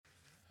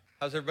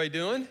How's everybody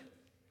doing?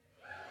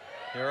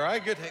 You all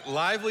right? Good. Hey,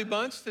 lively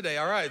bunch today.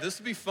 All right, this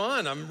will be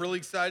fun. I'm really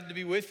excited to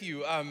be with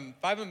you. If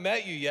I haven't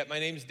met you yet, my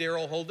name's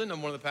Daryl Holden.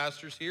 I'm one of the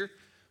pastors here.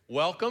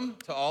 Welcome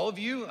to all of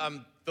you.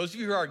 Those of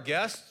you who are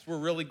guests, we're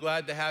really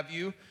glad to have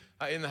you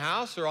in the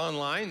house or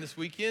online this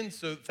weekend.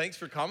 So thanks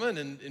for coming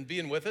and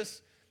being with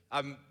us.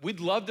 We'd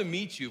love to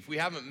meet you if we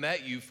haven't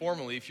met you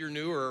formally, if you're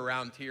newer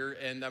around here,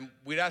 and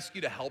we'd ask you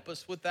to help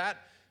us with that.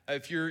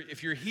 If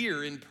you're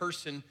here in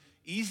person,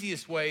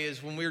 easiest way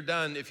is when we're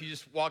done, if you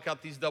just walk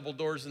out these double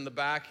doors in the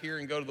back here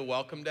and go to the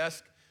welcome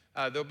desk,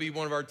 there'll be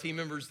one of our team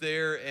members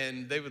there,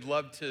 and they would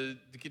love to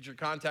get your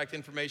contact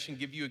information,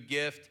 give you a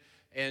gift,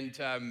 and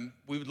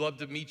we would love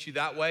to meet you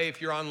that way.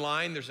 If you're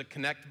online, there's a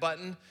connect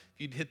button.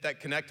 If you'd hit that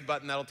connect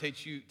button, that'll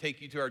take you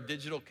to our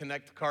digital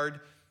connect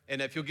card,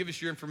 and if you'll give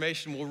us your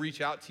information, we'll reach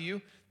out to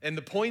you. And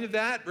the point of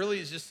that really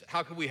is just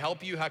how can we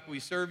help you? How can we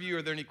serve you?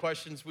 Are there any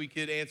questions we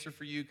could answer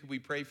for you? Could we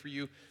pray for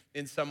you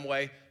in some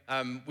way?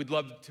 We'd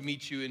love to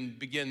meet you and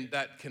begin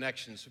that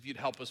connection. So if you'd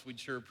help us,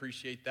 we'd sure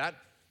appreciate that.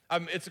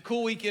 It's a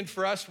cool weekend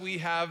for us. We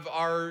have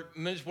one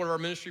of our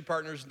ministry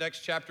partners,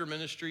 Next Chapter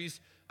Ministries.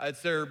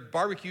 It's their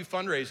barbecue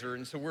fundraiser,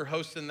 and so we're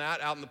hosting that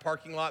out in the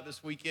parking lot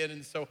this weekend,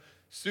 and so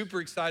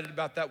super excited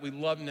about that. We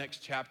love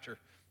Next Chapter.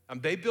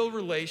 They build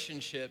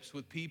relationships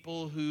with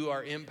people who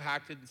are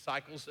impacted in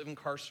cycles of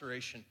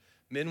incarceration,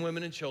 men,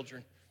 women, and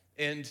children.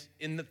 And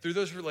through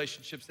those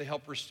relationships, they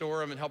help restore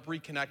them and help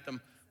reconnect them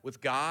with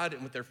God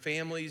and with their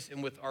families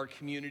and with our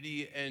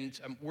community. And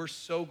we're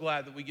so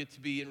glad that we get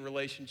to be in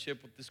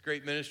relationship with this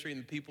great ministry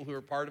and the people who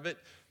are part of it.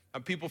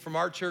 People from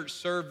our church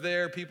serve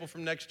there. People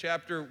from Next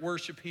Chapter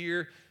worship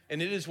here. And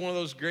it is one of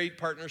those great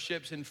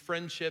partnerships and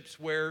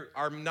friendships where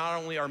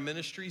not only our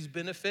ministries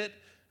benefit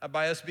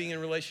by us being in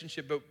a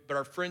relationship, but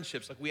our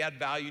friendships, like we add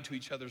value to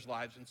each other's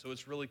lives. And so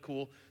it's really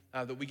cool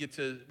that we get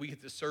to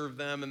serve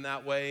them in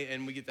that way,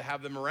 and we get to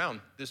have them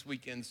around this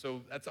weekend.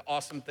 So that's an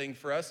awesome thing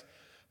for us.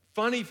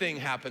 Funny thing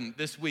happened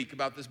this week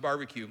about this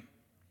barbecue.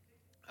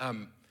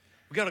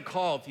 We got a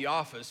call at the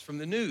office from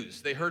the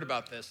news. They heard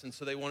about this, and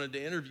so they wanted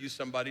to interview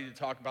somebody to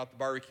talk about the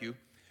barbecue.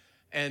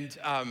 And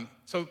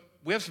so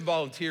we have some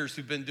volunteers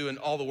who've been doing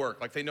all the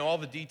work. Like they know all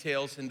the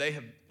details, and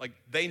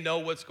they know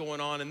what's going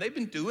on, and they've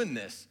been doing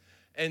this.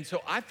 And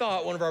so I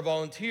thought one of our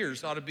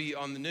volunteers ought to be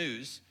on the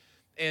news.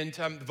 And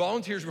the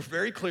volunteers were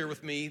very clear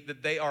with me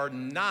that they are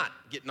not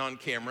getting on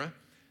camera,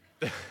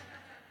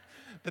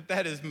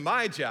 that is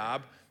my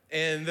job,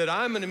 and that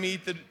I'm gonna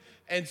meet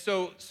and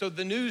so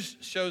the news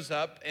shows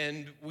up,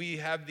 and we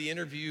have the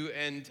interview,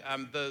 and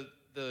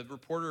the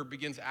reporter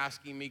begins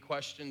asking me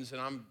questions,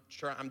 and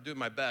I'm doing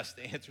my best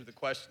to answer the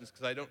questions,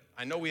 because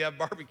I know we have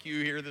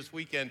barbecue here this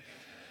weekend,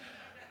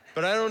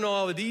 but I don't know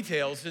all the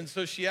details. And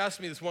so she asked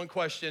me this one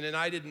question, and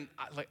I didn't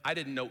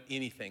know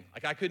anything.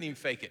 Like I couldn't even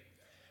fake it.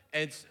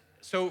 And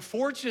so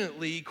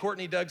fortunately,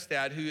 Courtney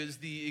Dugstad, who is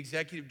the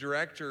executive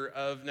director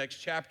of Next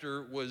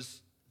Chapter,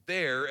 was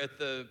there at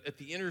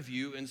the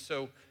interview. And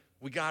so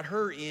we got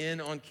her in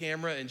on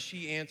camera, and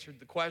she answered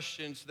the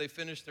question. So they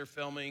finished their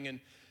filming,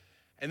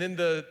 and then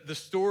the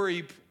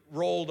story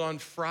rolled on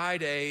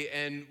Friday.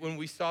 And when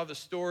we saw the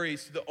story,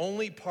 so the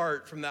only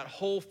part from that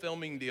whole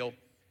filming deal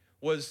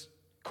was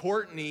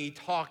Courtney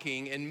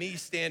talking and me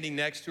standing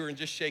next to her and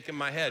just shaking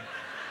my head.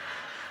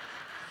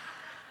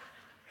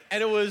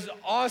 And it was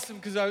awesome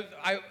because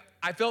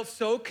I felt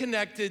so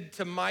connected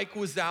to Mike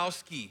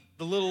Wazowski,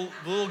 the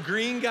little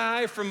green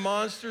guy from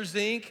Monsters,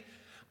 Inc.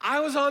 I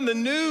was on the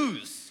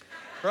news,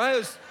 right? It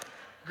was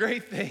a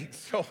great thing.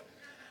 So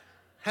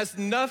has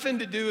nothing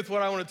to do with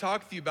what I want to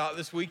talk to you about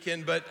this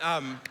weekend, but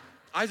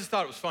I just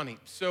thought it was funny.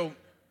 So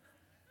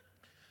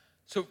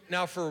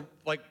now for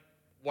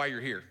why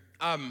you're here.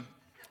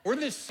 We're in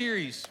this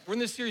series,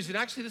 and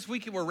actually this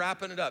weekend we're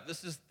wrapping it up.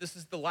 This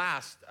is the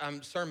last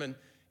sermon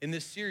in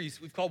this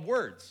series we've called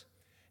Words.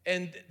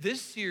 And this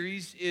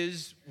series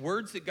is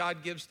words that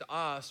God gives to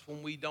us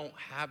when we don't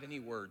have any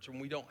words, when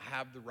we don't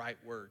have the right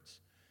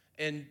words.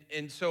 And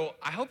so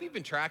I hope you've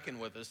been tracking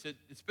with us.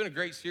 It's been a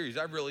great series.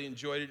 I've really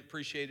enjoyed it,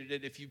 appreciated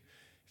it. If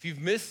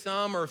you've missed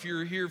some, or if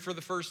you're here for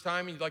the first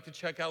time and you'd like to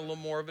check out a little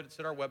more of it, it's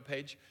at our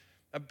webpage.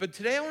 But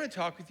today I want to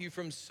talk with you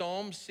from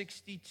Psalm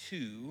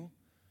 62,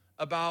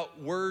 about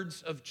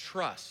words of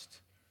trust.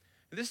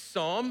 This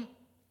psalm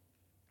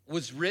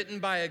was written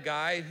by a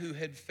guy who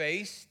had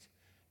faced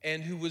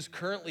and who was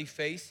currently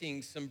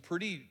facing some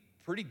pretty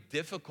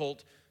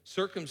difficult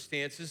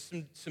circumstances,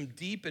 some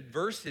deep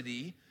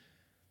adversity.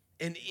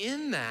 And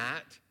in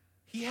that,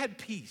 he had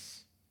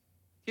peace.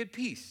 He had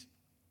peace.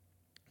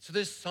 So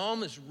this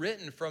psalm is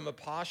written from a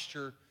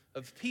posture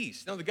of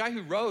peace. Now, the guy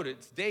who wrote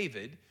it's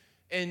David.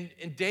 And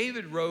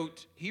David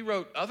wrote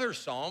other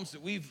psalms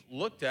that we've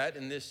looked at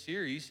in this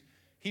series.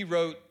 He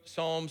wrote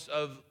psalms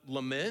of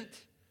lament,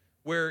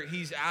 where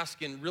he's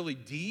asking really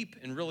deep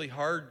and really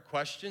hard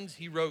questions.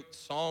 He wrote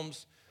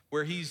psalms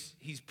where he's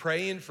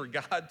praying for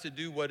God to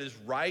do what is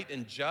right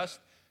and just,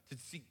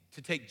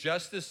 to take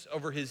justice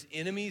over his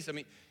enemies. I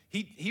mean,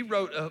 he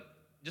wrote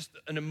just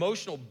an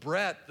emotional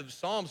breadth of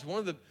psalms. One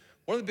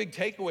one of the big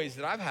takeaways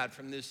that I've had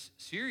from this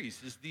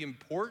series is the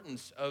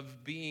importance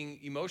of being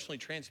emotionally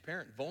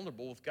transparent,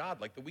 vulnerable with God,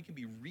 like that we can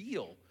be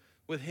real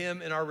with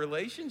him in our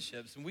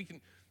relationships, and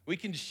we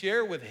can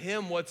share with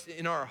him what's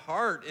in our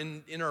heart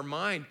and in our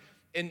mind.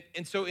 And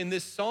so in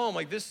this psalm,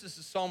 like this is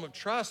a psalm of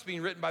trust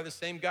being written by the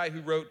same guy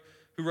who wrote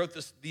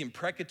the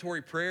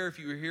imprecatory prayer, if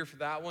you were here for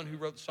that one, who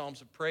wrote the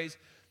Psalms of Praise.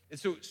 And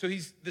so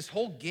he's this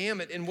whole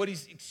gamut, and what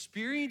he's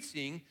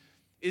experiencing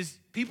is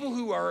people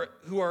who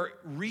are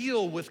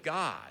real with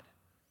God.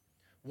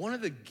 One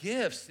of the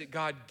gifts that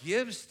God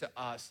gives to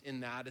us in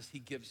that is he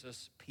gives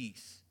us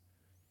peace.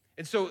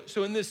 And so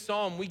in this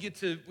psalm, we get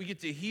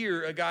to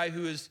hear a guy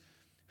who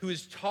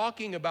is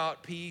talking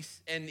about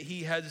peace, and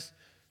he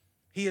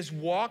has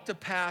walked a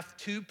path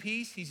to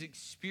peace. He's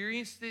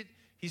experienced it.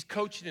 He's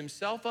coaching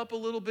himself up a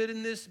little bit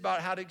in this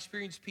about how to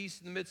experience peace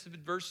in the midst of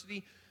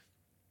adversity.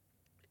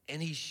 And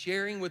he's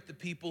sharing with the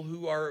people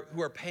who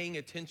are paying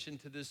attention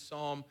to this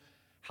psalm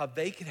how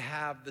they could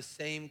have the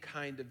same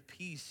kind of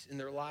peace in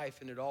their life.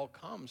 And it all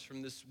comes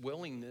from this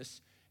willingness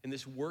and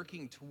this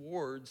working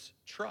towards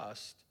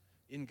trust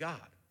in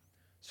God.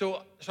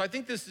 So I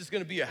think this is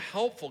going to be a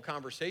helpful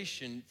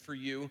conversation for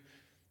you.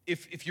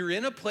 If you're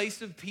in a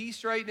place of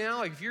peace right now,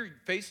 like if you're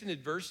facing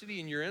adversity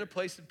and you're in a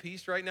place of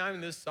peace right now,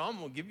 and this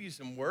psalm will give you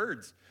some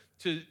words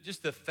to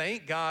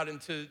thank God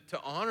and to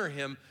honor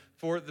him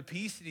for the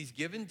peace that he's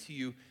given to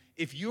you.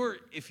 If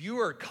you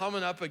are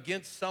coming up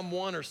against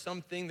someone or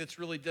something that's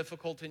really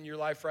difficult in your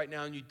life right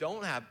now and you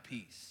don't have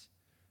peace,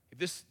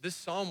 this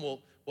psalm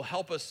will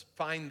help us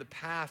find the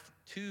path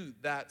to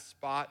that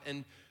spot.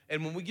 And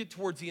when we get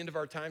towards the end of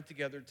our time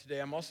together today,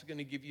 I'm also going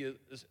to give you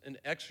an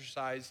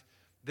exercise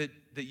that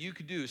you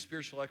could do, a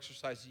spiritual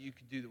exercise that you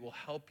could do that will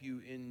help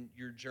you in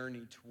your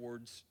journey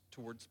towards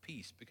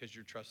peace because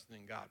you're trusting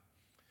in God.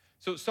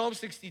 So Psalm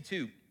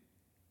 62.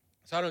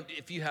 So I don't,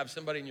 if you have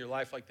somebody in your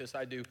life like this,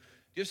 I do.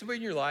 Do you have somebody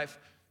in your life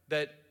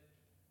that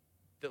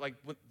like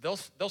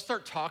they'll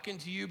start talking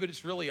to you, but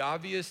it's really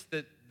obvious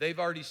that they've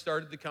already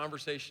started the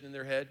conversation in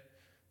their head?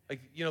 Like,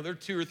 they're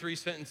 2 or 3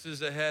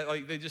 sentences ahead.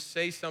 Like they just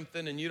say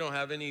something and you don't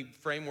have any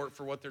framework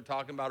for what they're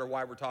talking about or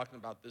why we're talking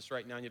about this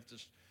right now, and you have to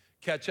just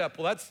catch up.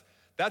 Well,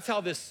 that's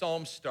how this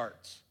psalm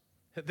starts.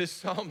 This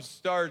psalm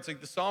starts like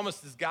the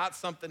psalmist has got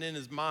something in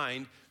his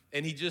mind,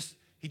 and he just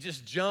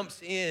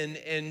jumps in,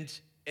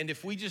 and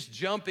if we just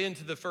jump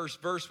into the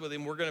first verse with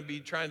him, we're going to be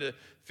trying to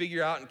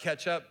figure out and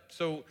catch up.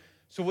 So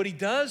what he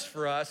does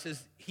for us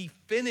is he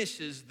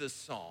finishes the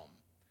psalm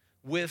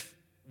with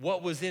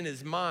what was in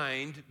his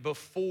mind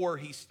before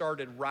he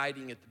started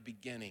writing at the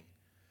beginning.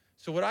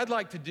 So what I'd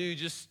like to do,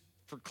 just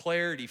for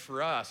clarity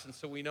for us, and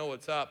so we know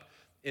what's up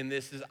in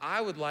this, is I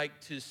would like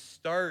to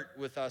start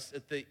with us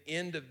at the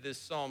end of this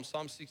psalm.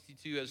 Psalm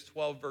 62 has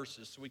 12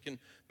 verses, so we can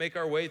make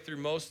our way through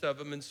most of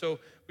them. And so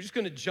we're just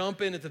going to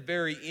jump in at the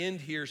very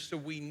end here so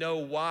we know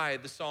why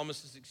the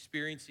psalmist is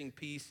experiencing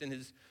peace and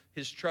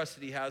his trust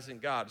that he has in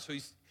God. So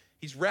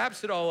he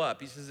wraps it all up.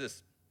 He says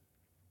this: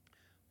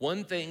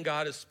 one thing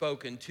God has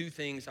spoken, 2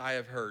 things I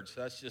have heard.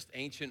 So that's just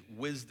ancient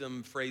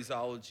wisdom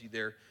phraseology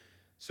there.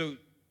 So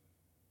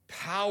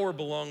power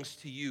belongs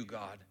to you,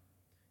 God.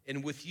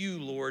 And with you,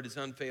 Lord, is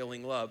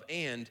unfailing love.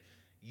 And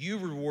you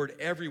reward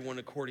everyone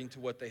according to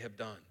what they have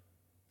done.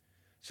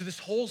 So this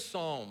whole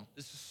psalm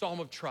is a psalm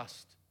of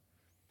trust.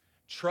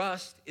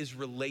 Trust is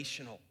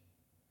relational.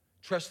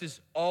 Trust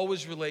is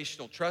always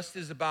relational. Trust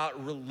is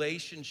about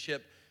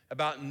relationship,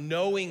 about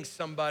knowing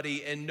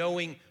somebody and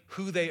knowing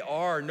who they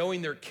are,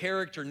 knowing their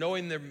character,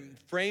 knowing their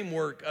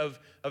framework of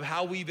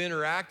how we've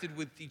interacted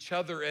with each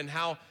other and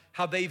how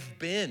they've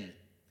been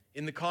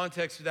in the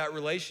context of that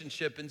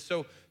relationship. And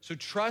so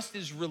trust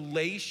is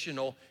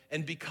relational,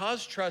 and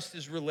because trust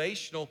is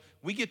relational,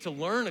 we get to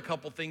learn a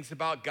couple things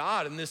about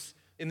God in this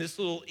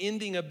little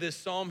ending of this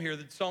psalm here.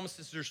 The psalmist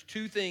says, there's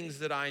 2 things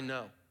that I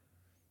know.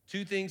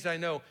 2 things I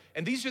know.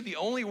 And these are the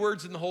only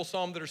words in the whole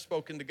psalm that are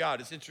spoken to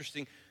God. It's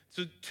interesting.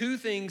 So 2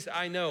 things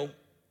I know.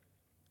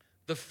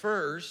 The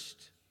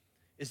first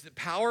is that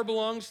power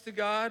belongs to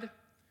God,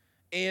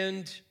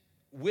 and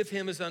with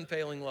him is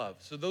unfailing love.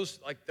 So those,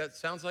 like, that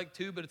sounds like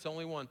 2, but it's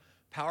only 1.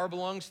 Power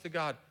belongs to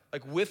God.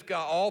 Like with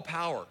God, all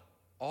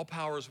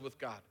power is with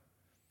God.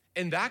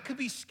 And that could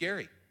be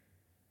scary,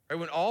 right?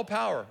 When all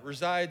power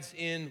resides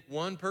in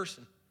one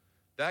person,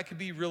 that could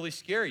be really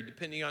scary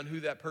depending on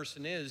who that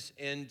person is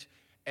and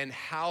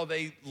how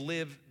they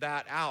live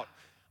that out.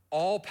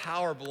 All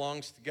power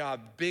belongs to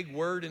God. Big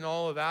word in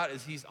all of that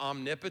is he's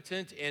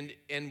omnipotent,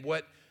 and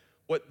what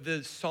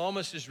the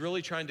psalmist is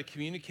really trying to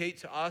communicate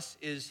to us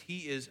is he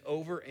is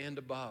over and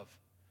above.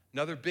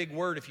 Another big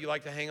word, if you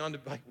like to hang on to,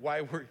 like,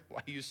 why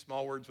use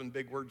small words when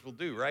big words will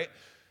do, right?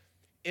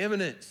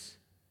 Eminence.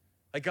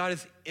 Like God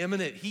is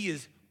eminent. He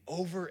is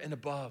over and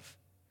above.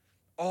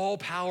 All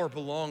power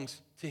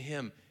belongs to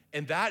him.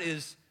 And that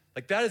is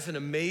an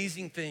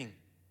amazing thing,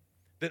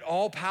 that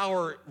all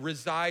power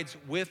resides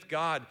with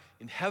God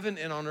in heaven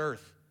and on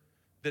earth,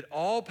 that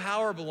all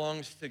power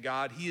belongs to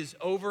God. He is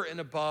over and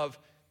above.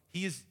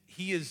 He is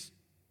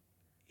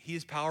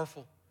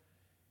powerful.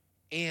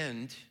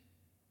 And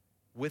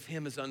with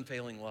him is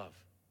unfailing love.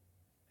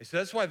 And so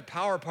that's why the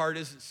power part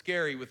isn't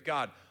scary with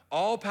God.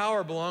 All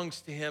power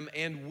belongs to him,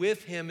 and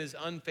with him is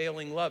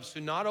unfailing love. So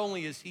not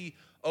only is he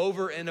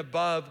over and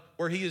above,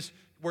 where he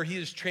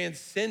is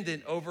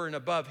transcendent over and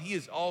above, he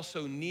is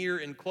also near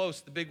and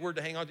close. The big word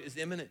to hang on to is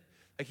imminent.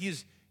 Like he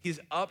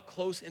is up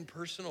close and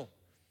personal.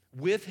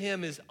 With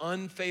him is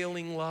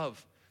unfailing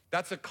love.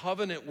 That's a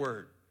covenant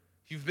word.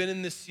 If you've been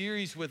in this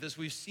series with us,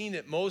 we've seen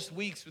it most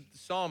weeks with the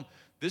Psalm.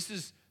 This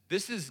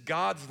is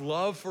God's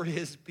love for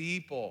his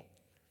people.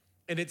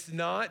 And it's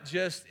not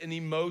just an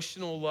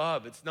emotional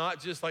love. It's not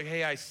just like,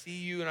 hey, I see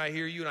you and I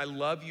hear you and I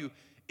love you.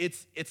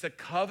 It's a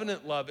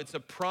covenant love. It's a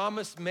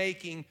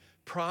promise-making,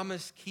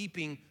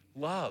 promise-keeping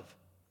love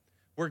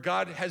where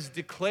God has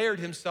declared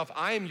himself,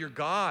 I am your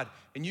God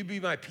and you be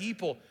my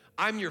people.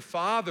 I'm your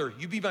father,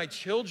 you be my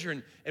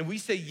children. And we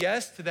say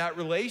yes to that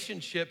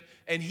relationship,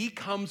 and he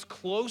comes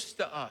close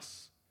to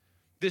us.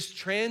 This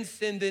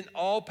transcendent,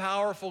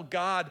 all-powerful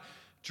God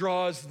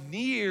draws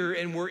near,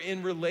 and we're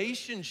in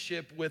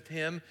relationship with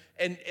him.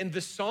 And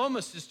the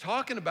psalmist is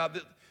talking about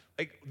that,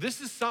 like,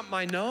 this is something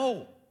I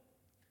know.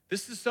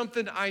 This is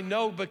something I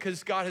know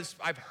because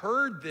I've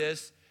heard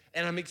this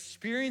and I'm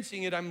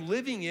experiencing it, I'm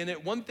living in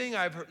it. One thing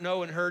I've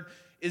know and heard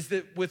is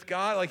that with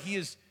God, like he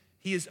is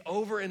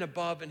over and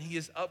above, and he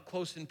is up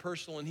close and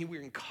personal, and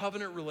we're in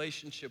covenant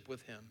relationship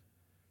with him.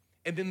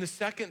 And then the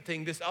second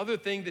thing, this other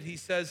thing that he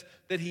says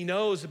that he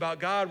knows about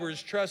God, where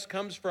his trust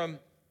comes from,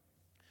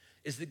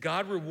 is that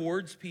God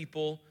rewards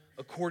people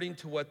according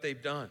to what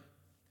they've done.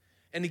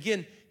 And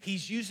again,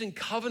 he's using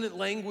covenant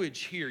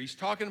language here. He's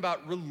talking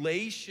about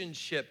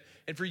relationship.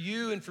 And for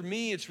you and for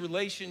me, it's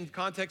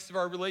context of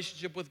our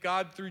relationship with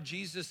God through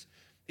Jesus.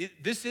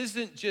 This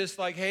isn't just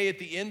like, hey, at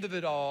the end of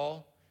it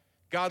all,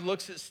 God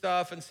looks at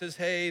stuff and says,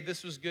 hey,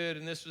 this was good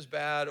and this was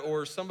bad.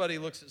 Or somebody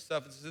looks at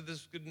stuff and says, this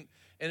is good,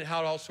 and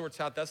how it all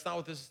sorts out. That's not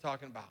what this is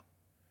talking about.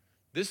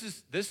 This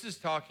is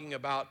talking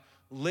about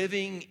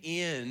living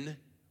in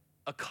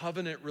a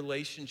covenant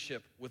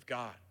relationship with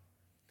God.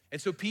 And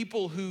so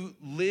people who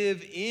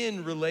live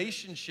in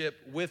relationship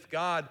with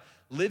God,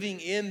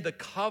 living in the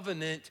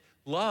covenant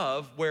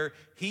love where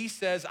he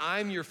says,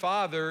 I'm your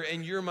father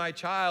and you're my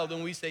child,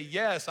 and we say,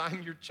 yes,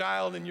 I'm your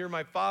child and you're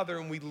my father,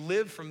 and we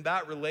live from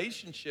that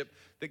relationship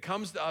that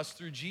comes to us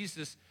through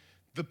Jesus.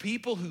 The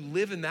people who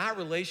live in that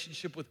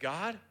relationship with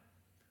God,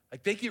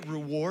 like, they get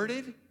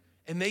rewarded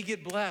and they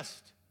get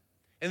blessed.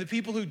 And the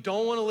people who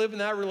don't want to live in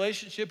that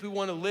relationship, who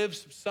want to live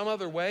some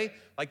other way,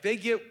 like, they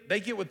get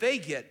what they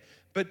get.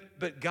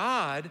 But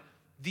God,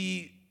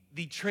 the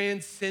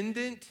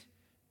transcendent,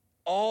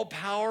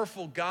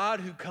 all-powerful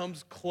God who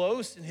comes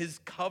close in his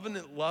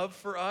covenant love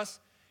for us,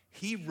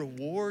 he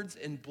rewards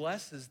and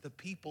blesses the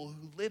people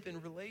who live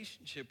in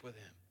relationship with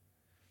him.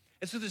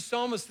 And so the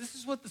psalmist, this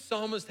is what the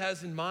psalmist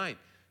has in mind.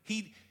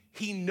 He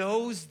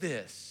knows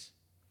this.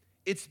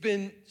 It's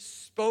been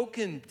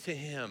spoken to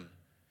him,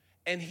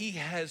 and he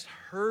has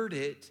heard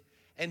it,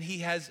 and he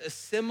has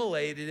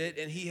assimilated it,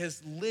 and he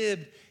has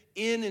lived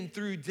in and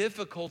through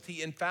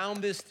difficulty and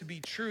found this to be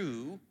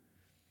true.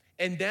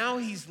 And now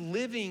he's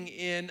living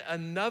in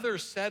another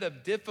set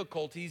of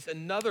difficulties,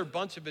 another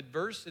bunch of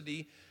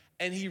adversity,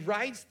 and he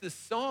writes the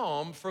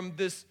psalm from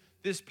this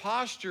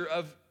posture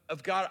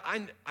of God,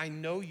 I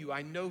know you,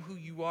 I know who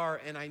you are,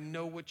 and I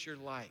know what you're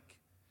like.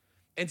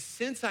 And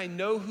since I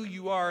know who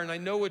you are and I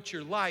know what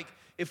you're like,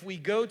 if we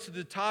go to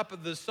the top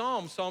of the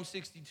psalm, Psalm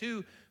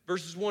 62,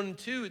 verses 1 and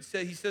 2,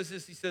 he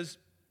says,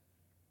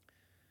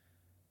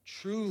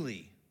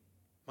 truly,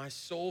 my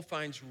soul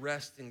finds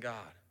rest in God.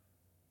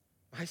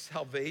 My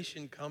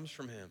salvation comes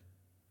from him.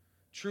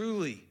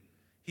 Truly,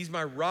 he's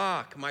my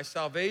rock, my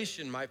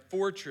salvation, my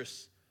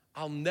fortress.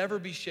 I'll never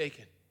be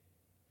shaken.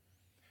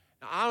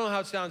 Now, I don't know how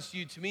it sounds to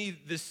you. To me,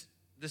 this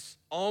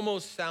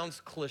almost sounds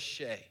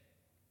cliche.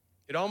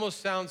 It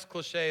almost sounds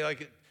cliche,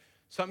 like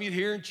something you'd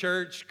hear in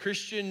church,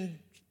 Christian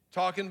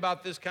talking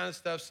about this kind of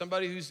stuff,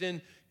 somebody who's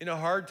in a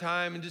hard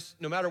time, and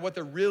just no matter what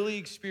they're really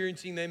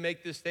experiencing, they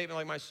make this statement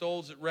like, my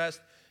soul's at rest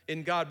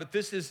in God. But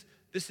this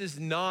is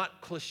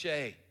not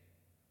cliche.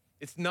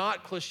 It's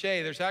not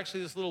cliche. There's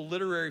actually this little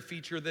literary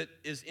feature that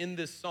is in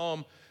this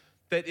psalm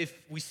that if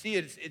we see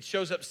it, it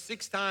shows up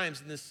 6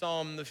 times in this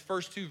psalm. In the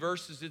first 2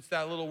 verses, it's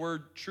that little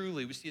word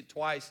truly. We see it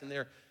twice in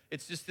there.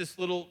 It's just this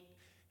little,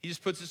 he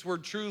just puts this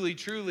word truly,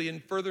 truly,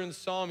 and further in the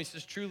psalm, he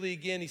says truly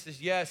again. He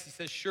says yes. He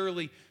says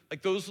surely.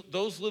 Like those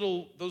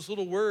little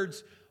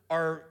words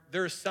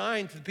they're a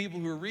sign to the people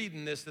who are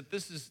reading this that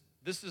this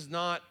is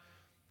not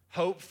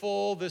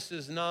hopeful. This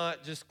is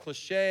not just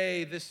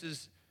cliche. This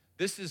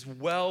is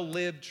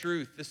well-lived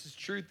truth. This is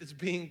truth that's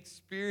being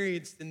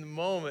experienced in the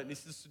moment. And he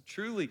says,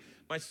 truly,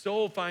 my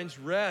soul finds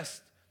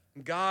rest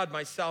in God.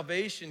 My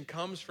salvation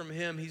comes from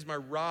him. He's my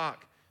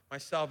rock, my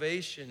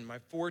salvation, my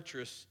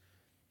fortress.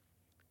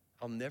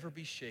 I'll never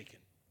be shaken.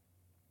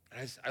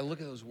 And I look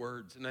at those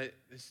words, and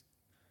this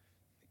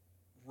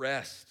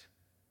rest.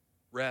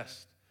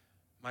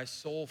 My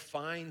soul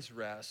finds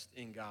rest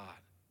in God.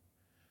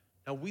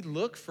 Now, we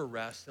look for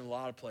rest in a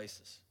lot of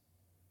places.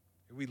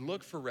 We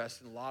look for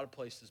rest in a lot of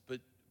places, but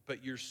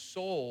but your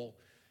soul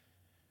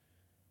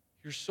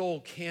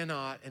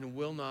cannot and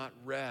will not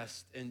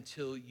rest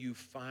until you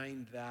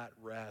find that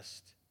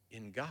rest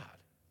in God.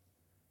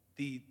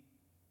 The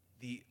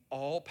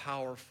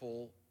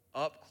all-powerful,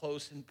 up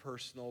close and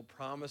personal,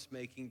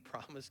 promise-making,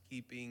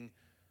 promise-keeping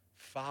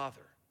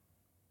Father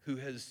who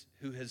has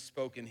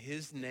spoken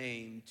his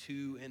name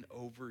to and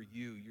over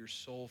you. Your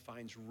soul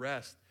finds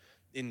rest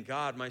in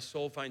God. My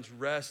soul finds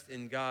rest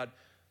in God.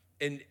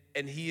 And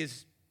he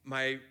is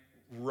my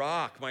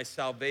rock, my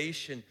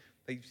salvation.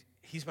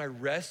 He's my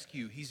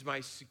rescue. He's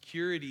my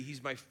security.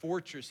 He's my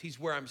fortress. He's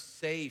where I'm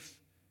safe.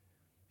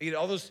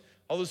 All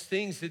those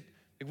things that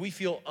we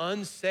feel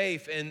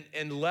unsafe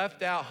and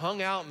left out,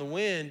 hung out in the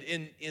wind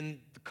in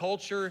the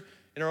culture,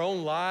 in our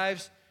own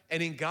lives.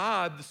 And in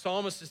God, the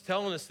psalmist is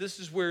telling us this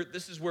is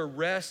where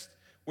rest,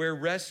 where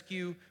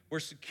rescue,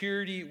 where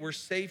security, where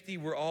safety,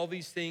 where all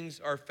these things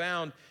are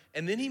found.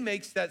 And then he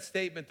makes that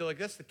statement,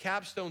 that's the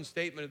capstone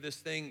statement of this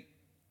thing.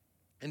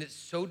 And it's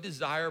so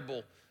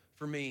desirable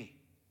for me.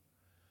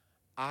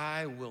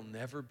 I will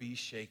never be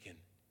shaken.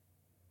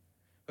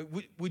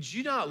 Would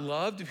you not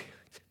love to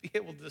be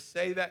able to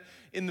say that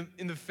in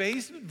the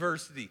face of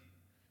adversity?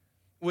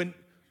 When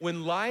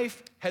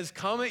life has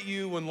come at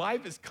you, when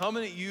life is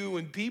coming at you,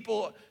 when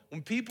people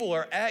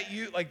are at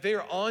you, like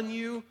they're on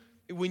you,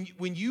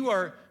 when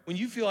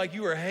you feel like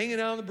you are hanging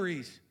out in the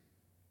breeze,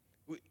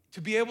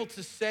 to be able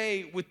to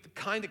say with the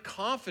kind of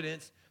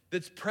confidence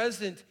that's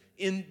present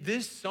in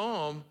this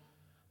psalm,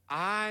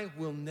 I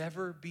will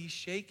never be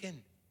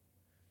shaken.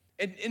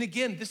 And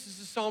again, this is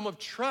a psalm of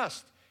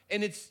trust,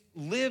 and it's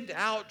lived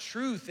out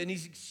truth, and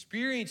he's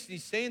experienced, and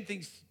he's saying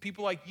things to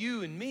people like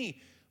you and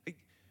me. Like,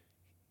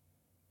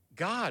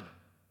 God,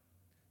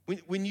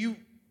 when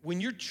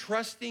you're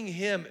trusting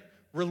him,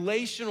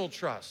 relational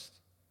trust,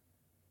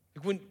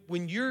 like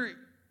when you're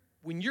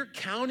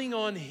counting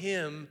on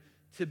him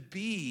to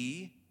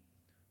be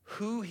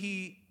who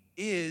he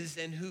is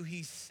and who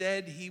he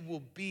said he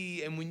will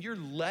be, and when you're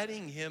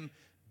letting him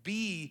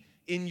be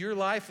in your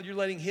life, and you're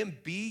letting him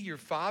be your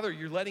father,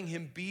 you're letting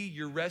him be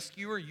your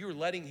rescuer, you're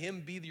letting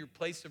him be your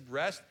place of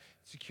rest,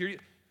 security.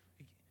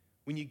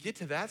 When you get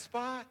to that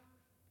spot,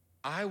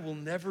 I will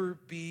never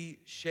be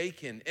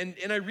shaken. And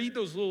I read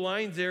those little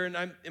lines there,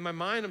 and in my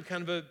mind, I'm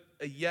kind of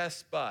a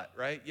yes, but,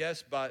 right?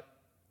 Yes, but,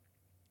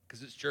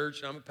 because it's church,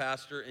 and I'm a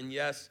pastor, and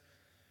yes,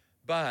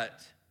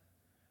 but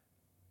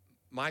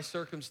my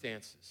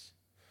circumstances,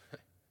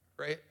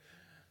 right?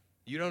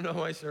 You don't know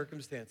my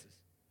circumstances.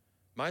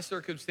 My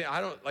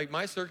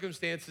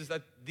circumstances,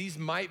 that these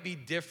might be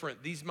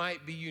different. These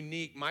might be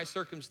unique. My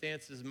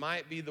circumstances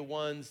might be the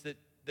ones that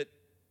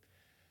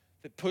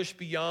push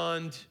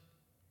beyond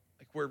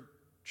like where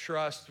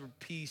trust or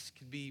peace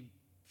could be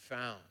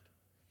found.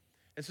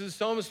 And so the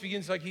psalmist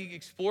begins like he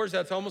explores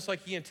that. It's almost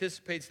like he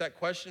anticipates that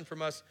question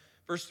from us.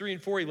 Verse 3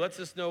 and 4, he lets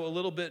us know a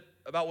little bit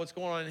about what's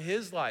going on in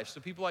his life. So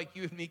people like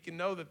you and me can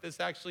know that this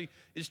actually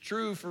is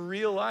true for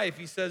real life.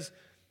 He says,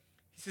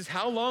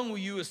 how long will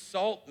you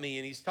assault me?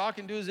 And he's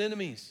talking to his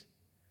enemies,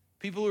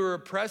 people who are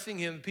oppressing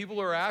him, people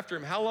who are after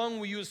him. How long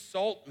will you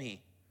assault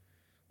me?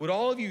 Would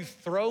all of you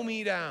throw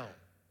me down?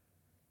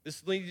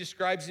 He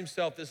describes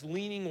himself, this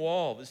leaning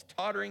wall, this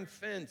tottering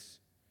fence.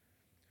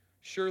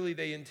 Surely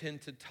they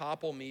intend to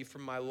topple me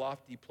from my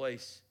lofty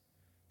place.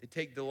 They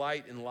take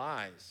delight in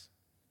lies.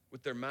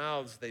 With their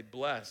mouths they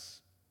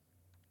bless,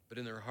 but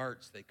in their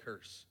hearts they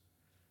curse.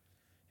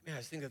 Man, I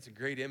just think that's a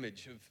great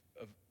image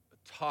of a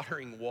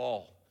tottering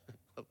wall.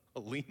 A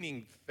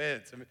leaning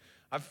fence. I mean,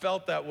 I've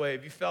felt that way.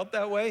 Have you felt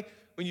that way?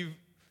 When you're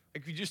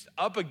just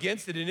up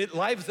against it, and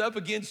life's up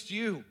against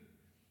you.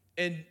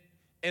 And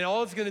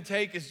all it's gonna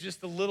take is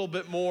just a little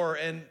bit more,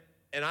 and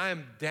I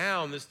am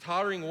down, this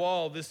tottering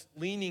wall, this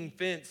leaning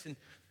fence. And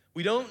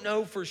we don't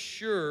know for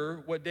sure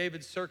what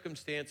David's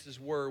circumstances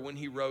were when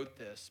he wrote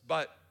this,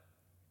 but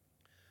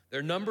there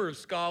are a number of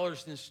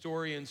scholars and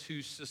historians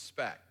who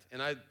suspect,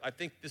 and I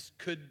think this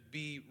could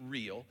be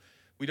real.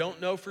 We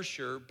don't know for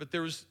sure, but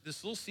there was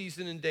this little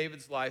season in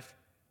David's life.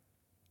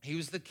 He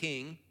was the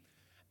king,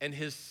 and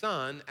his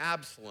son,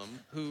 Absalom,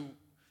 who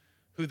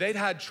they'd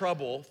had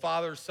trouble,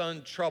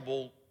 father-son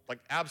trouble, like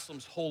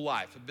Absalom's whole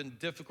life. It had been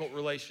a difficult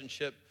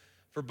relationship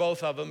for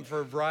both of them for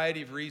a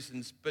variety of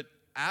reasons, but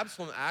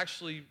Absalom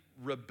actually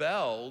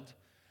rebelled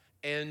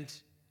and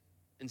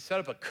set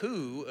up a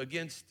coup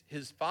against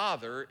his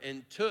father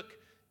and took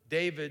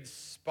David's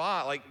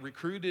spot, like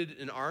recruited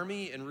an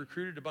army and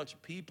recruited a bunch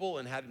of people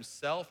and had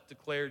himself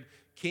declared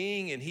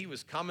king, and he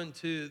was coming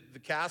to the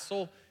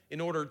castle in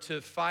order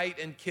to fight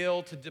and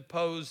kill, to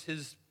depose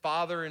his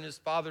father and his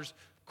father's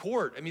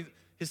court. I mean,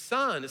 his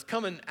son is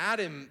coming at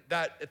him.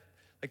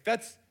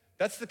 That's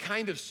the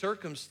kind of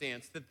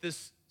circumstance that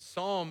this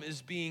psalm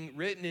is being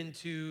written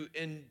into.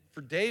 And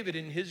for David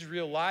in his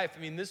real life,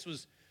 I mean, this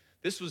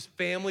was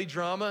family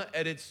drama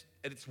at its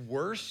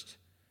worst.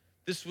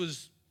 This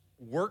was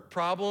work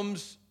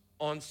problems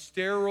on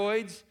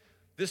steroids.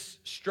 This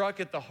struck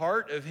at the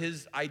heart of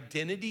his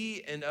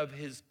identity and of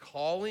his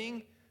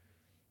calling.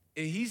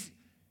 And he's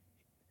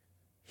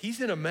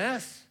in a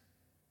mess.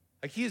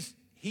 Like he's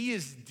He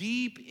is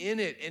deep in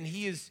it, and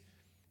he is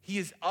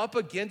up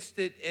against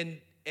it,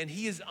 and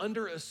he is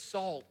under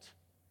assault.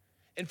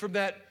 And from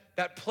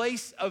that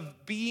place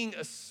of being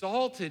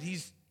assaulted,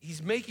 he's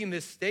making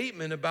this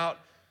statement about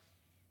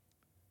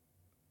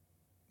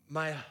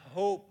my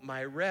hope,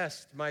 my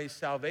rest, my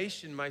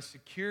salvation, my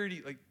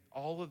security, like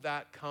all of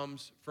that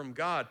comes from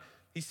God.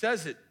 He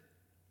says it,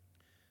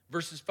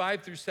 verses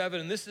 5 through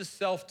 7, and this is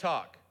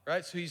self-talk,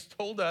 right? So he's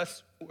told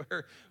us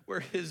where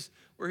his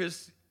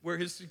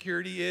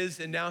security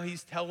is, and now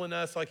he's telling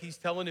us, like he's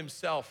telling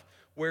himself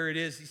where it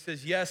is. He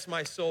says, yes,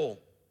 my soul,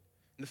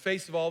 in the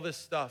face of all this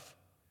stuff,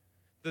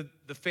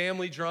 the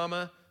family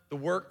drama, the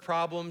work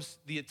problems,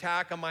 the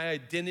attack on my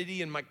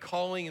identity and my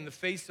calling, in the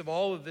face of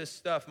all of this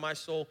stuff, my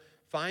soul,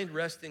 find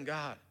rest in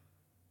God.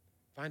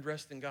 Find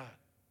rest in God.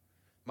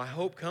 My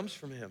hope comes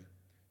from him.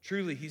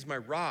 Truly, he's my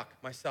rock,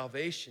 my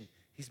salvation.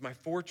 He's my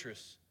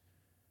fortress.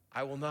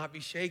 I will not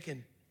be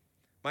shaken.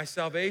 My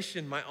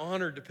salvation, my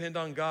honor depend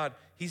on God.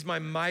 He's my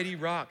mighty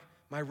rock,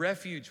 my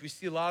refuge. We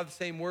see a lot of the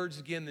same words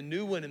again. The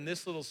new one in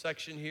this little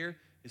section here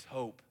is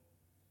hope.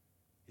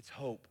 It's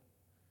hope.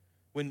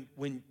 When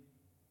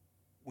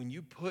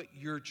you put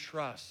your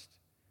trust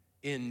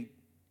in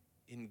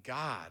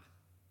God,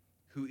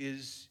 who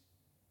is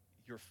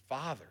your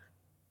Father,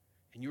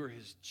 and you are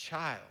his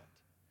child,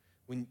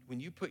 when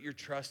you put your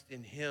trust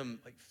in him,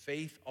 like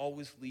faith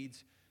always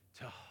leads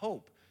to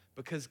hope,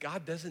 because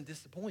God doesn't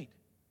disappoint.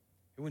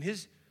 And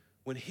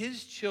when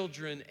his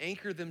children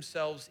anchor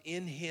themselves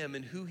in him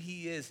and who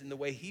he is and the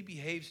way he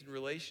behaves in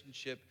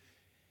relationship,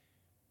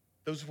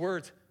 those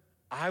words,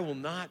 I will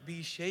not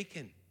be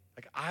shaken.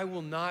 Like, I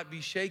will not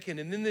be shaken.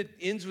 And then it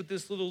ends with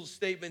this little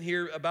statement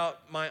here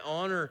about my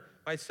honor,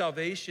 my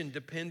salvation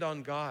depend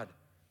on God.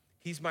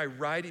 He's my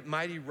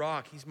mighty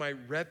rock. He's my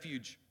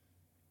refuge.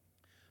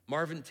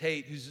 Marvin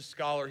Tate, who's a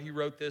scholar, he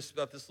wrote this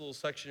about this little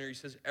section here. He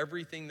says,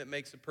 everything that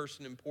makes a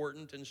person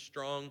important and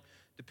strong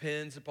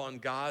depends upon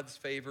God's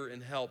favor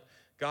and help.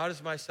 God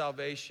is my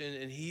salvation,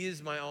 and he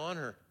is my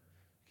honor.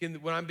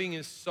 When I'm being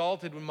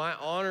assaulted, when my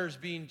honor is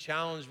being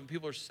challenged, when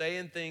people are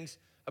saying things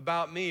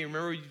about me.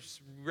 Remember, we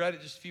read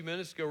it just a few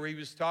minutes ago where he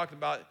was talking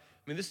about,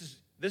 this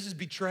is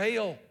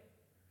betrayal.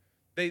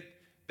 They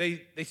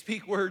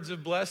speak words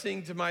of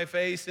blessing to my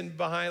face and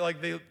behind, like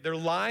they're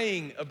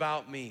lying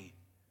about me.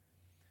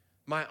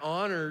 My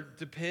honor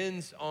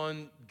depends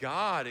on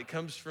God. It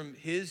comes from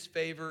his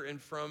favor and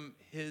from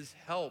his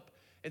help.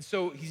 And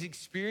so he's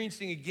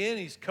experiencing again,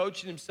 he's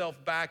coaching himself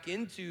back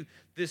into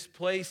this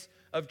place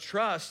of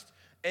trust,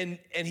 and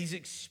he's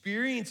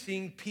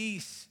experiencing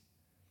peace.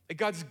 That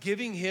God's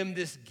giving him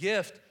this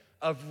gift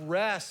of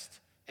rest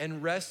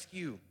and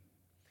rescue.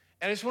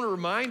 And I just want to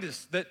remind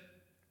us that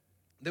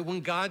when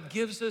God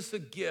gives us a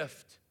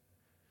gift,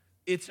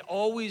 it's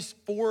always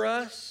for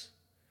us,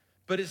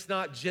 but it's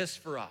not just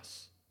for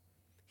us.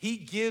 He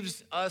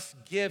gives us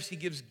gifts. He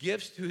gives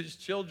gifts to his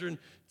children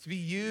to be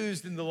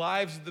used in the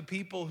lives of the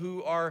people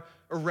who are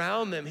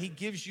around them. He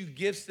gives you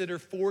gifts that are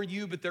for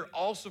you, but they're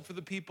also for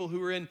the people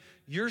who are in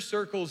your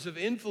circles of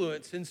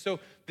influence. And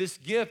so this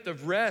gift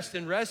of rest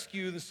and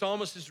rescue, the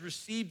psalmist has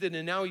received it,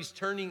 and now he's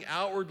turning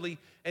outwardly,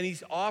 and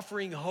he's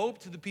offering hope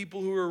to the people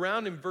who are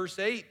around him. Verse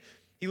 8,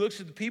 he looks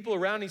at the people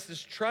around, and he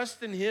says,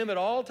 trust in him at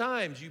all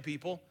times, you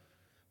people.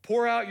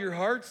 Pour out your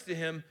hearts to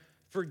him,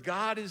 for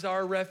God is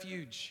our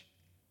refuge.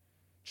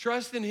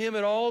 Trust in him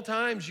at all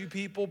times, you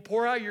people.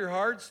 Pour out your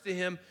hearts to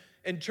him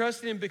and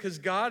trust in him, because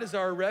God is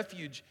our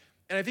refuge.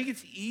 And I think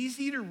it's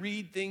easy to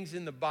read things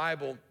in the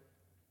Bible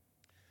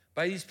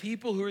by these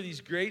people who are these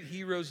great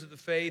heroes of the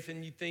faith,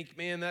 and you think,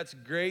 man, that's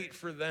great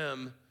for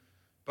them,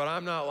 but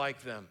I'm not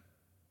like them.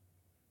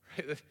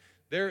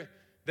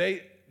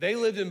 They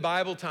lived in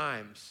Bible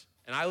times,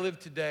 and I live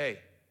today.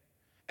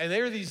 And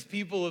they're these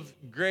people of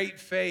great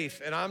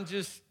faith, and I'm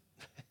just,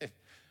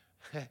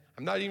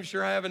 I'm not even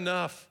sure I have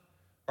enough.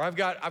 Or I've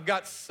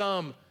got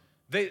some.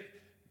 They're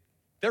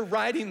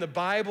writing the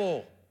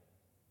Bible.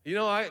 You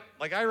know, I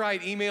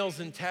write emails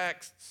and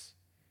texts.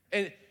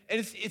 And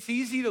it's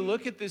easy to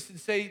look at this and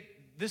say,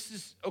 this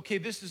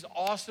is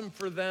awesome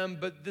for them,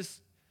 but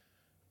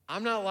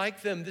I'm not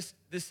like them.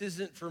 This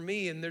isn't for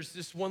me. And there's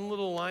this one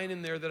little line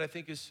in there that I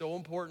think is so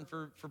important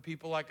for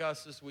people like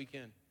us this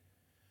weekend.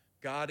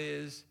 God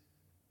is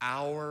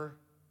our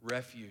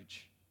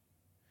refuge.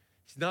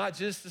 It's not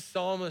just the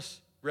psalmist's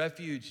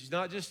refuge. He's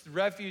not just the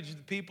refuge of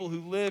the people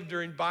who lived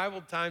during Bible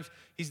times.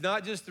 He's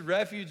not just the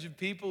refuge of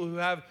people who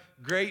have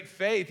great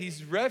faith.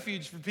 He's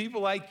refuge for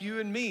people like you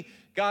and me.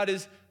 God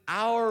is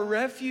our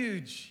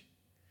refuge.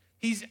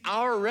 He's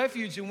our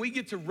refuge, and we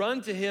get to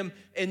run to him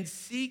and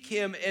seek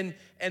him. And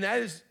that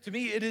is, to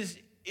me, it is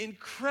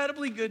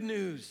incredibly good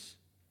news.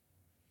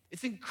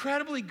 It's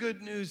incredibly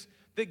good news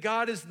that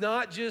God is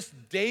not just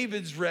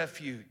David's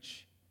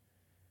refuge,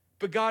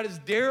 but God is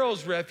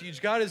Daryl's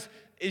refuge. God is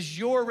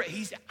he's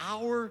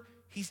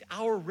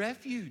our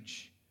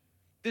refuge.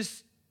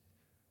 This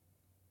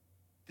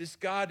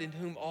God in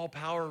whom all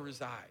power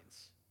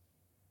resides,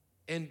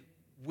 and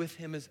with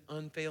him is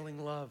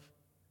unfailing love.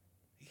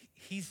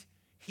 He's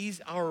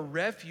our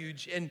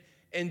refuge, and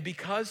And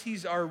because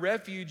he's our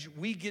refuge,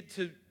 we get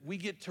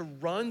to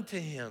run to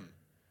him.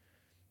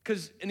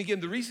 And again,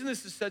 the reason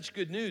this is such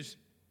good news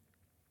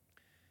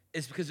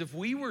is because if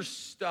we were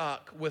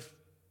stuck with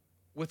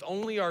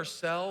only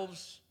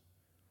ourselves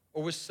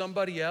or with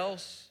somebody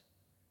else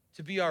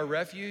to be our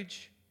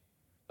refuge,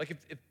 like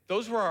if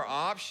those were our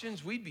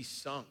options, we'd be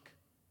sunk.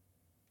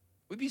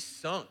 We'd be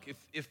sunk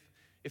if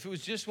it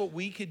was just what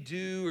we could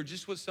do or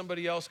just what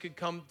somebody else could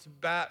come to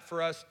bat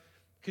for us,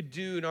 could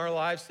do in our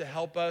lives to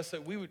help us,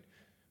 that we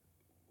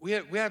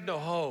have no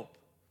hope.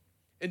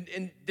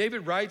 And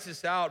David writes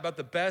this out about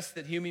the best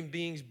that human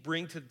beings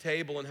bring to the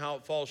table and how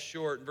it falls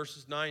short in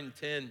verses 9 and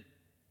 10.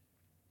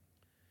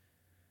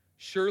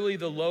 Surely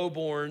the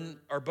lowborn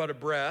are but a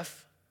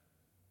breath,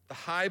 the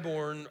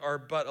highborn are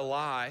but a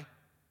lie.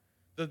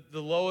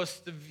 The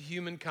lowest of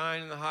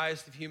humankind and the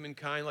highest of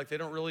humankind, like they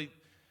don't really,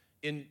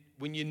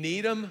 when you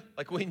need them,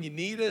 like when you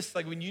need us,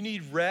 like when you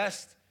need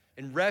rest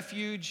and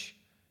refuge,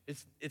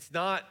 it's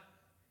not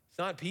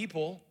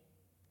people.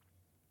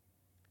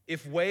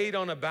 If weighed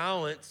on a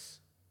balance,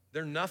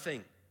 they're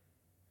nothing.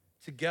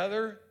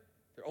 Together,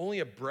 they're only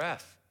a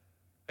breath.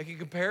 Like in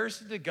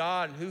comparison to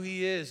God and who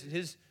he is and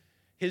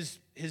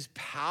his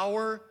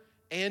power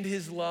and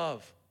his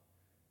love.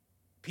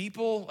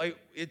 People, like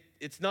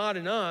it's not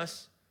in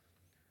us.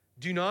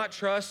 Do not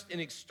trust in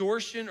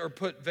extortion or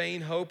put vain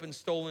hope in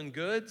stolen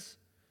goods.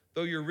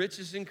 Though your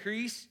riches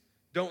increase,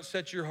 don't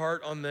set your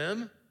heart on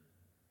them.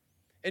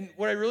 And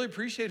what I really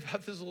appreciate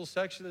about this little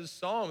section of this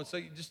psalm, it's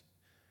like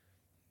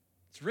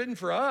it's written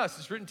for us.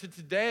 It's written to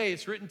today.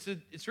 It's written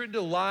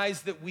to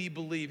lies that we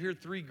believe. Here are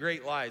 3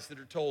 great lies that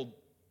are told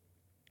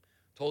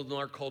in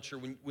our culture.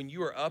 When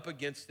you are up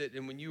against it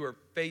and when you are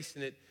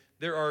facing it,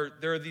 there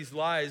are these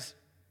lies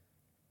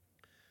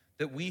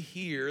that we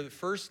hear. The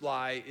first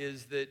lie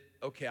is that,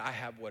 okay, I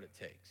have what it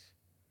takes.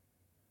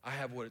 I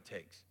have what it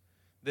takes.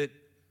 That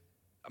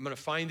I'm going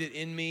to find it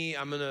in me.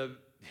 I'm going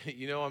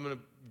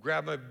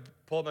to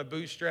pull up my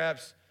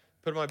bootstraps,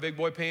 put on my big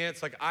boy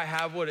pants. Like I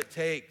have what it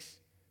takes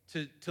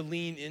to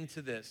lean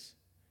into this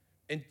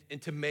and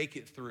to make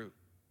it through.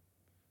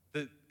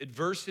 The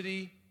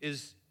adversity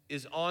is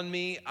on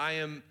me.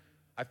 I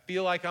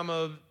feel like I'm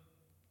a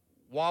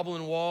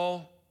wobbling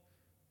wall,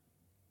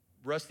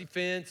 rusty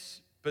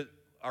fence, but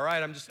all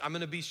right, I'm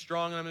going to be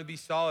strong and I'm going to be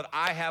solid.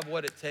 I have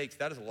what it takes.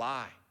 That is a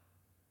lie.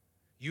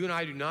 You and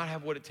I do not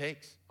have what it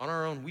takes. On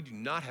our own, we do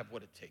not have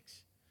what it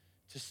takes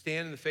to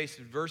stand in the face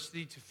of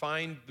adversity, to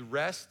find the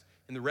rest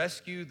and the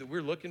rescue that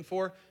we're looking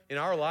for in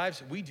our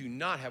lives. We do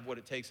not have what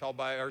it takes all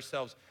by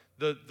ourselves.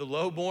 The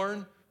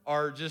lowborn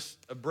are just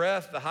a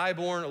breath, the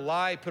highborn a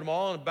lie. Put them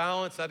all in a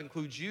balance. That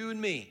includes you and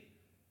me.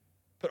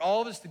 Put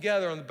all of us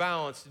together on the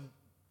balance,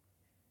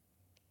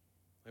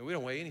 and we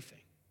don't weigh anything.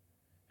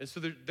 And so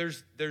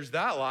there's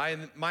that lie,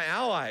 and my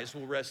allies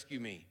will rescue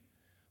me.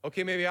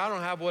 Okay, maybe I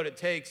don't have what it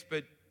takes,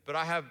 but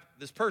I have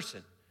this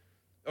person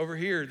over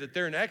here that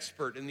they're an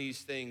expert in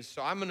these things.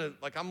 So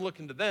I'm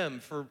looking to them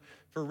for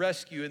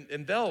rescue,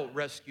 and they'll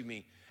rescue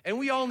me. And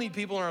we all need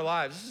people in our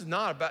lives. This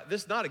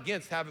is not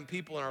against having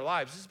people in our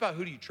lives. This is about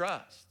who do you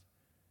trust?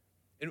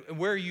 And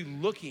where are you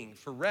looking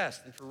for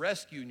rest and for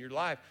rescue in your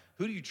life?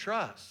 Who do you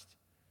trust?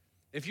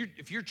 If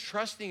you're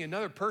trusting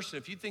another person,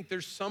 if you think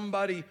there's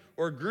somebody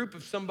or a group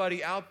of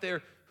somebody out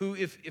there who,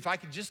 if I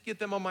could just get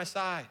them on my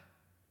side,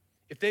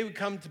 if they would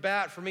come to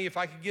bat for me, if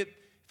I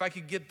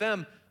could get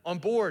them on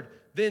board,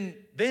 then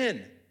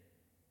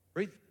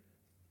right?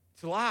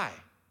 It's a lie.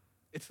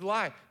 It's a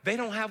lie. They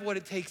don't have what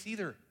it takes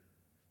either.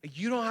 Like,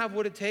 you don't have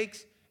what it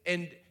takes,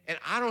 and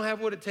I don't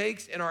have what it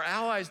takes, and our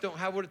allies don't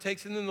have what it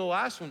takes. And then the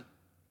last one,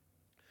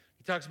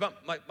 he talks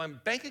about my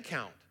bank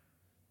account.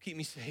 Keep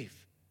me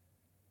safe.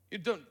 You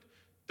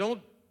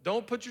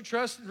don't put your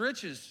trust in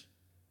riches,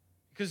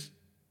 because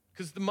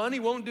the money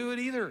won't do it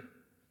either.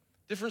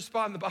 Different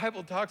spot in the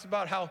Bible talks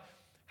about how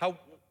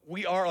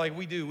we are like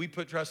we do. We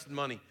put trust in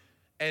money,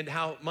 and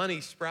how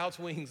money sprouts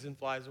wings and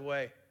flies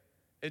away.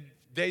 In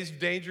days of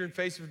danger and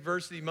face of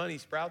adversity, money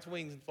sprouts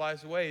wings and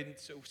flies away. And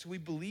so we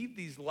believe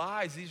these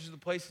lies. These are the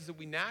places that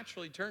we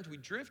naturally turn to. We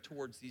drift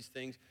towards these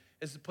things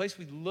as the place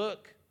we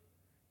look.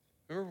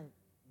 Remember,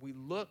 we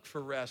look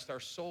for rest. Our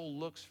soul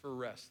looks for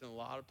rest in a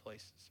lot of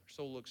places. Our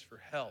soul looks for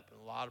help in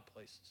a lot of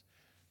places.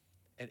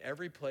 And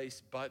every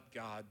place but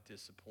God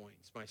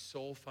disappoints. My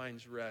soul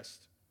finds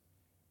rest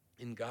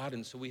in God.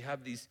 And so we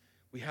have these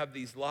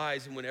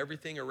lies, and when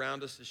everything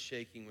around us is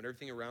shaking,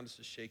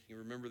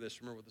 remember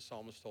this. Remember what the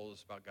psalmist told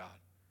us about God.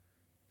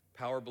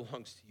 Power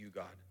belongs to you,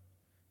 God,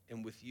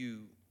 and with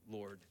you,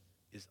 Lord,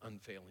 is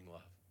unfailing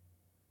love.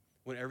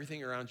 When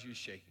everything around you is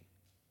shaking,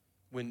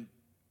 when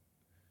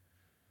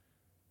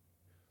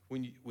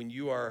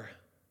you are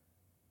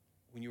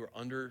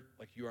under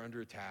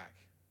attack,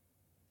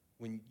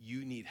 when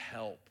you need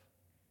help,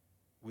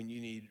 when you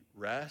need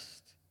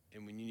rest,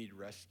 and when you need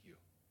rescue,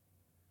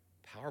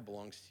 power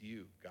belongs to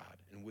you, God,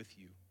 and with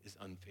you is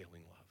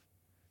unfailing love.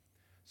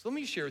 So let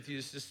me share with you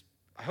this.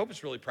 I hope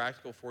it's really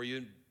practical for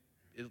you.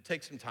 It'll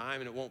take some time,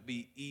 and it won't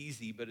be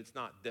easy, but it's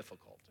not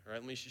difficult. All right,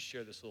 let me just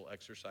share this little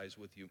exercise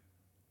with you.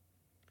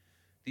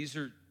 These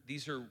are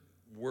these are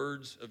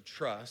words of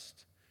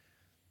trust.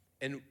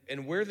 And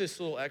where this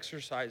little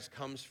exercise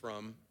comes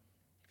from,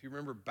 if you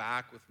remember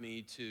back with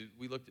me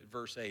we looked at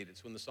verse 8.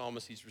 It's when the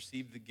psalmist, he's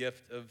received the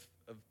gift of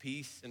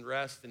peace and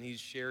rest, and he's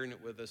sharing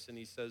it with us. And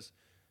he says,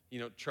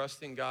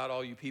 trust in God,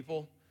 all you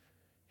people.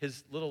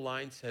 His little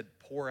line said,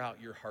 pour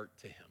out your heart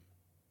to him.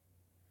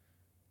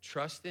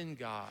 Trust in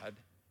God,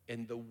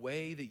 and the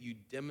way that you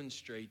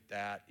demonstrate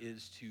that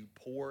is to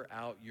pour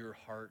out your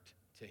heart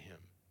to him.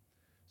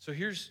 So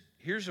here's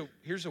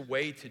a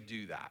way to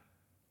do that.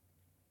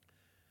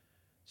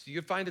 So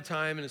you find a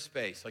time and a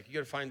space. Like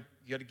you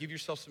got to give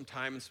yourself some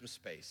time and some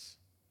space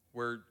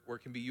where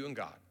it can be you and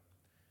God.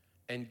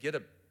 And get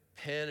a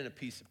pen and a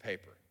piece of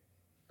paper.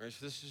 All right,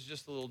 so this is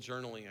just a little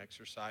journaling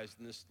exercise.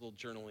 And this little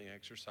journaling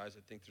exercise,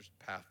 I think there's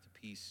a path to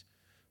peace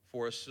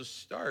for us. So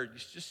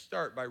just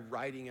start by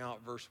writing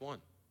out verse 1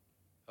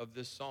 of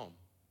this psalm.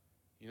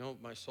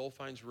 My soul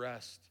finds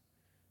rest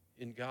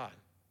in God.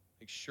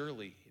 Like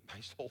surely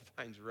my soul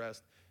finds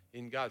rest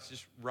in God. So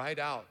just write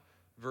out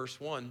verse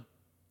 1.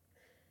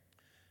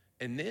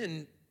 And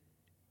then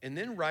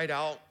write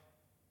out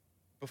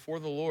before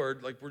the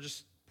Lord, like we're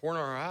just pouring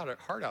our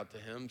heart out to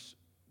him.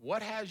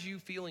 What has you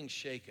feeling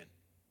shaken?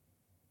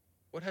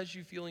 What has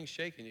you feeling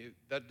shaken?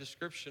 That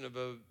description of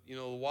a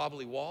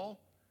wobbly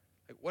wall,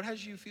 like what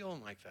has you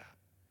feeling like that?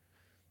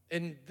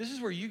 And this is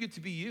where you get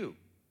to be you.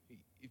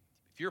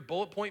 If you're a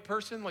bullet point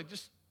person, like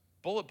just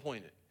bullet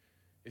point it.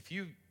 If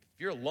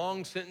you're a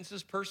long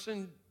sentences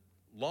person,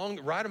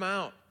 write them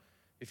out.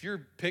 If you're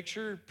a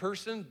picture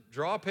person,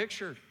 draw a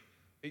picture.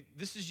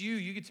 This is you.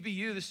 You get to be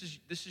you. This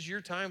is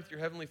your time with your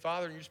Heavenly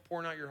Father, and you're just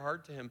pouring out your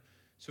heart to him.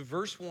 So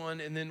verse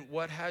 1, and then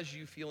what has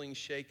you feeling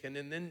shaken?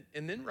 And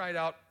then write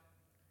out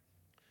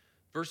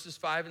verses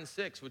 5 and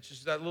 6, which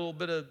is that little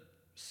bit of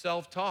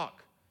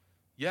self-talk.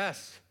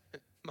 Yes,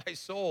 my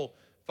soul,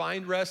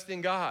 find rest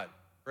in God,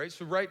 right?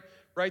 So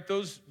write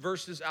those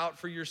verses out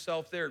for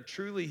yourself there.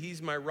 Truly, he's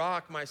my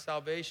rock, my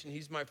salvation.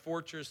 He's my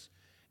fortress.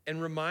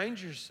 And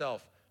remind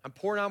yourself, I'm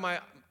pouring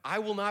out I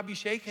will not be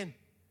shaken.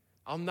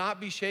 I'll not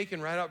be shaken.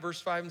 Write out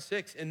verse 5 and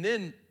 6. And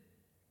then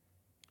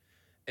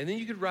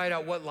you could write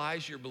out what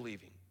lies you're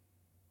believing.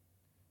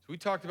 So we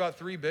talked about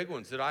 3 big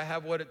ones. That I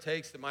have what it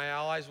takes, that my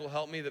allies will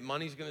help me, that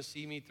money's going to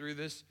see me through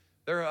this.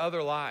 There are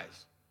other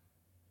lies.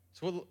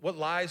 So what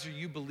lies are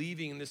you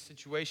believing in this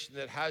situation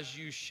that has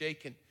you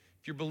shaken?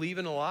 If you're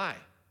believing a lie,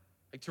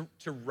 like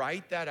to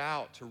write that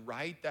out,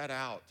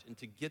 and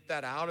to get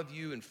that out of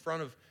you in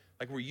front of,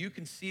 like where you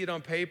can see it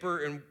on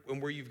paper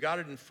and where you've got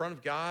it in front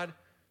of God,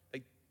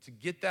 to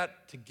get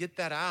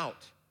that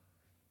out.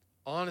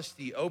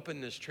 Honesty,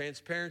 openness,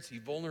 transparency,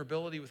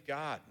 vulnerability with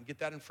God, and get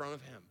that in front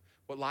of him.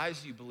 What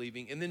lies are you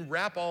believing? And then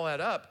wrap all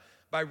that up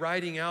by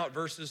writing out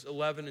verses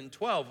 11 and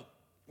 12,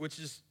 which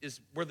is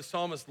where the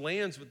psalmist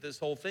lands with this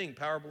whole thing.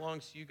 Power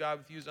belongs to you, God,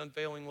 with you is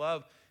unfailing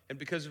love. And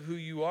because of who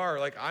you are,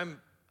 like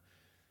I'm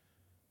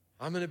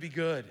going to be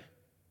good.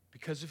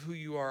 Because of who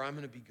you are, I'm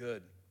going to be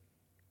good.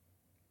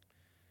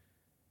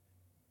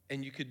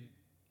 And you could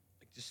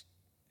just,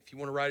 if you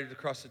want to write it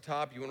across the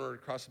top, you want to write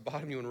it across the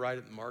bottom, you want to write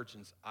it in the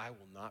margins, I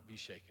will not be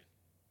shaken.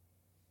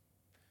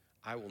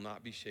 I will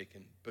not be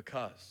shaken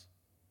because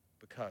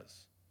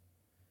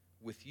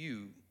with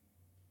you,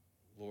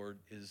 Lord,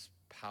 is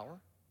power,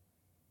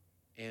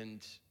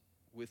 and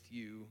with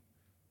you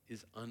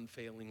is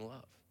unfailing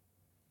love.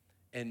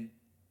 And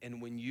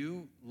when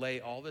you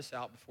lay all this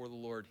out before the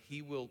Lord,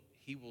 he will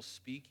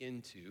speak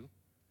into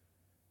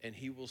and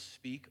he will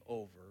speak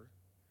over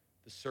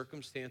the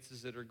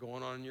circumstances that are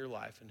going on in your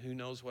life. And who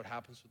knows what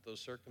happens with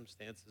those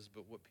circumstances,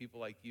 but what people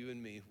like you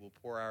and me who will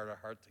pour out our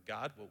heart to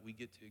God, what we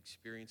get to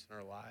experience in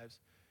our lives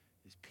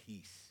is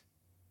peace.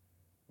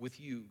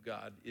 With you,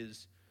 God,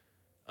 is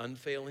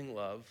unfailing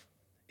love,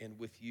 and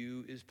with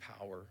you is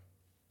power,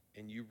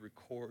 and you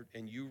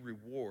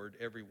reward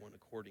everyone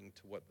according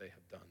to what they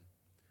have done.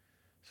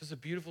 So it's a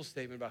beautiful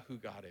statement about who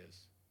God is,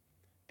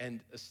 and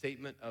a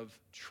statement of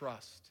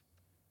trust.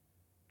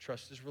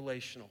 Trust is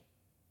relational.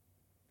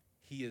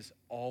 He is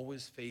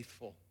always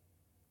faithful.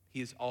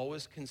 He is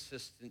always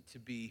consistent to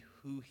be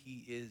who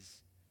he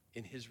is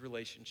in his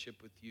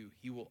relationship with you.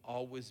 He will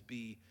always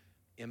be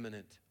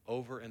immanent,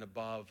 over and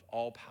above,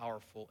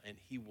 all-powerful, and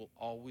he will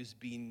always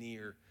be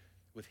near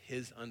with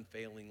his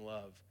unfailing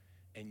love,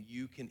 and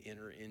you can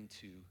enter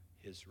into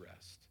his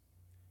rest.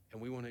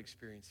 And we want to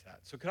experience that.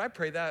 So could I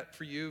pray that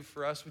for you,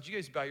 for us? Would you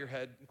guys bow your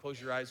head and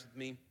close your eyes with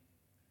me?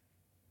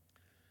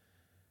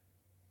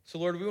 So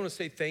Lord, we want to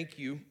say thank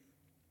you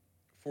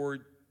for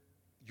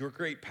your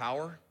great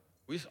power.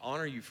 We just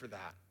honor you for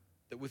that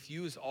with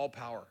you is all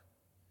power.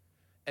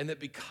 And that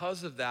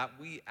because of that,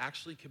 we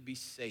actually can be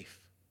safe.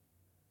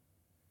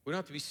 We don't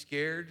have to be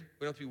scared.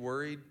 We don't have to be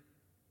worried.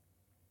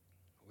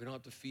 We don't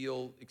have to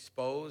feel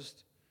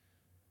exposed,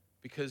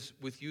 because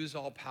with you is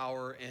all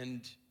power,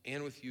 and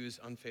with you is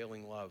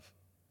unfailing love.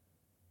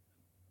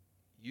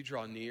 You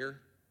draw near,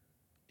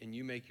 and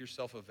you make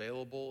yourself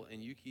available,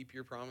 and you keep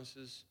your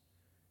promises.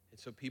 And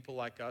so people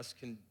like us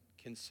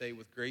can say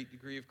with great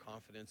degree of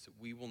confidence that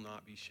we will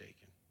not be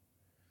shaken.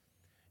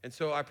 And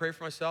so I pray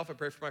for myself, I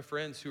pray for my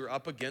friends who are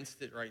up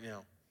against it right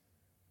now,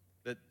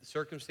 that the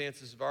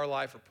circumstances of our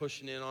life are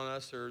pushing in on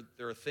us, or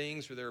there are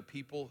things or there are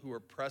people who are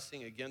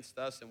pressing against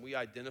us, and we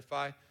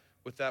identify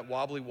with that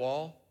wobbly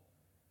wall.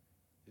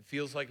 It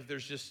feels like if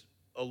there's just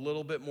a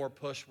little bit more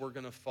push, we're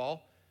going to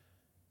fall.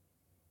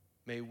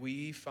 May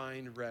we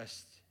find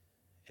rest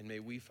and may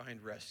we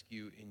find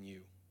rescue in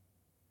you.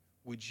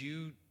 Would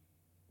you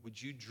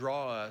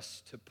draw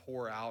us to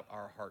pour out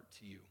our heart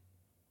to you?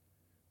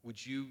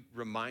 Would you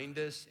remind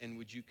us and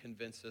would you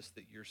convince us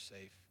that you're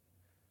safe?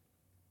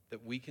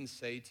 That we can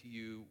say to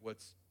you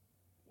what's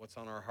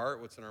on our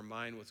heart, what's in our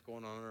mind, what's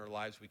going on in our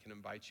lives. We can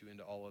invite you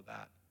into all of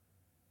that.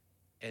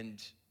 And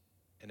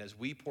as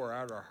we pour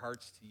out our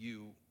hearts to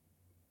you,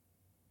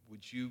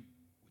 would you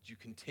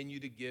continue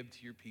to give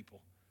to your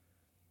people?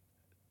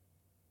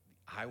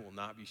 I will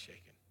not be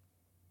shaken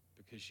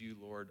because you,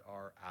 Lord,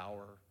 are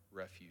our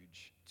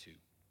refuge too.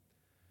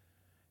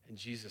 And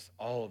Jesus,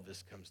 all of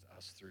this comes to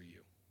us through you,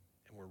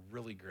 and we're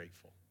really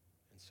grateful.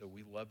 And so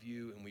we love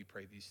you, and we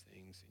pray these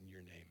things in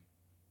your name.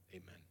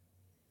 Amen.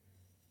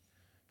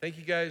 Thank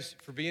you guys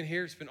for being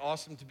here. It's been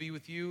awesome to be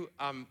with you.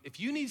 If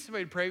you need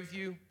somebody to pray with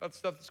you about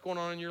stuff that's going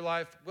on in your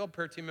life, we'll have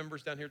prayer team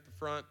members down here at the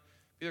front.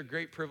 It's a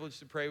great privilege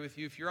to pray with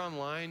you. If you're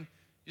online,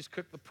 just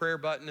click the prayer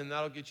button, and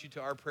that'll get you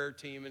to our prayer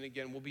team. And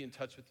again, we'll be in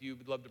touch with you.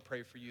 We'd love to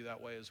pray for you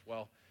that way as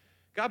well.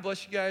 God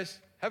bless you guys.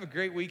 Have a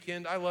great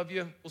weekend. I love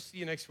you. We'll see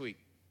you next week.